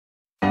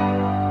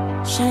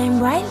Shine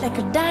bright like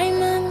a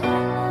diamond.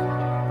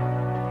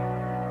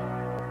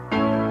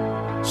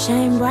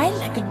 Shine bright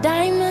like a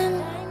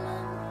diamond.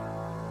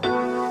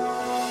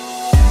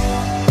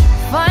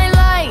 Fine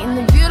light in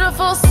the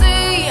beautiful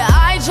sea.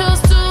 I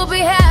chose to be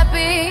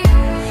happy.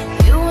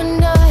 You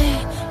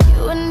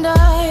and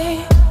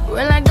I,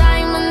 we're like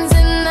diamonds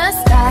in the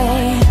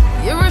sky.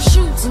 You're a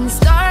shooting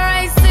star,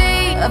 I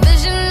see, a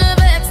vision of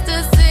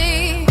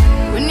ecstasy.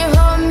 When you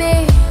hold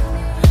me,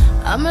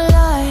 I'm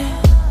alive.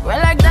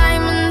 We're like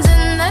diamonds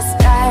in the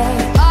sky.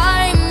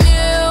 I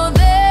knew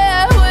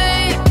that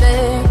we'd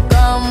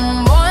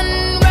become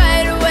one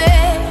right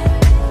away.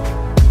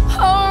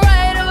 Oh,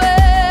 right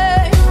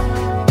away.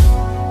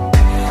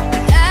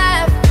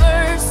 At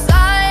first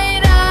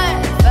sight,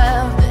 I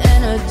felt the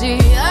energy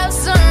of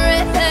sun rays.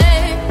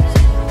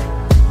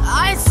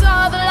 I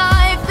saw the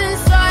life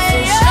inside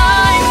you. So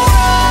shine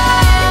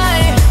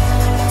bright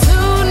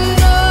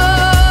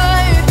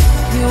tonight.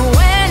 You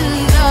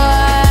and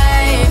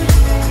I,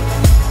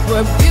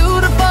 we're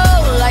beautiful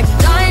like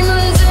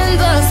diamonds in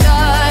the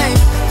sky.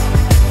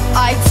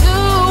 Eye to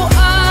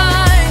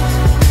eye,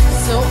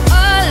 so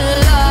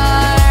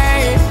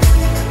alive.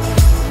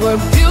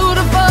 We're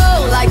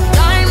beautiful like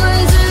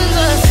diamonds in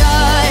the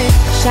sky.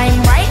 Shine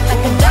bright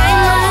like a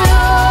diamond.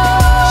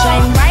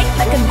 Shine bright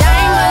like a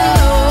diamond.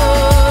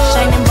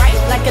 Shining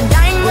bright like a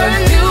diamond. We're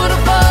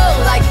beautiful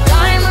like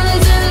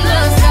diamonds in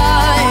the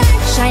sky.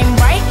 Shine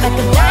bright like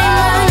a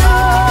diamond.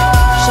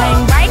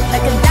 Shine bright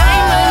like a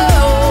diamond.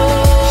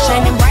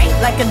 Shining bright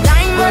like a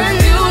diamond. We're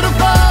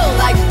beautiful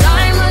like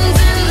diamonds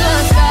in the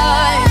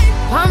sky.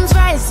 Palms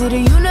rise to the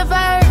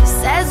universe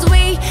as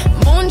we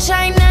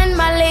moonshine and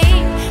Mali.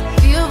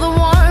 Feel the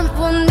warmth,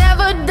 we'll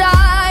never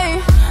die.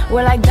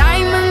 We're like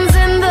diamonds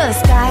in the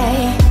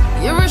sky.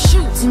 You're a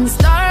shooting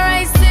star,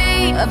 I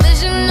see, a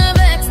vision of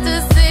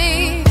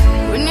ecstasy.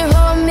 When you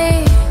hold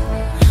me,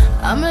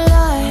 I'm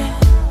alive.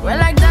 We're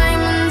like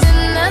diamonds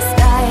in the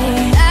sky.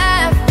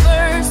 At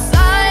first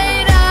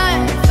sight,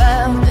 I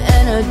felt the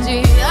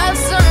energy of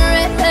sun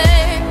rays.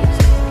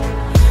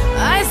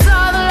 I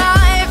saw the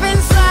life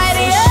inside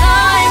you.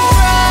 Shine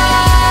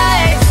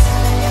bright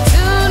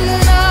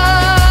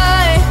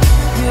tonight.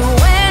 You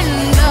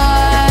and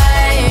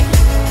I,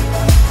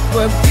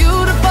 we're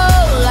beautiful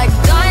like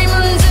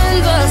diamonds in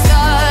the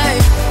sky.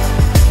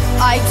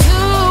 Eye to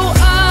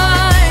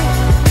eye,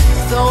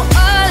 so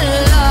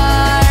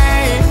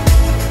alive.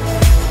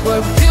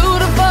 We're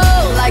beautiful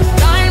like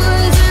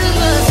diamonds in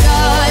the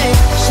sky.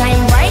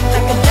 Shine bright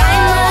like a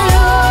diamond.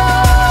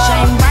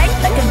 Shine bright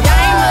like a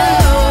diamond.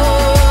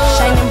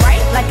 Shining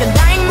bright like a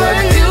diamond.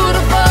 We're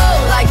beautiful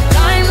like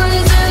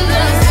diamonds in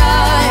the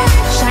sky.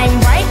 Shine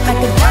bright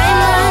like a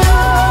diamond.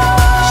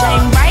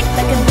 Shine bright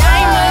like a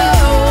diamond.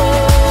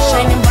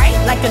 Shining bright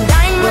like a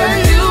diamond. We're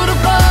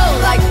beautiful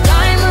like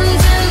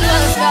diamonds in the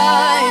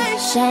sky.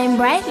 Shine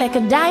bright like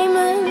a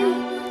diamond.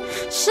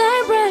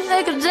 Shine bright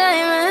like a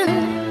diamond.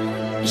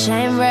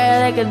 Shine bright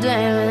like a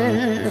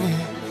diamond.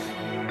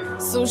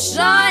 So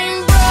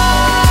shine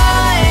bright.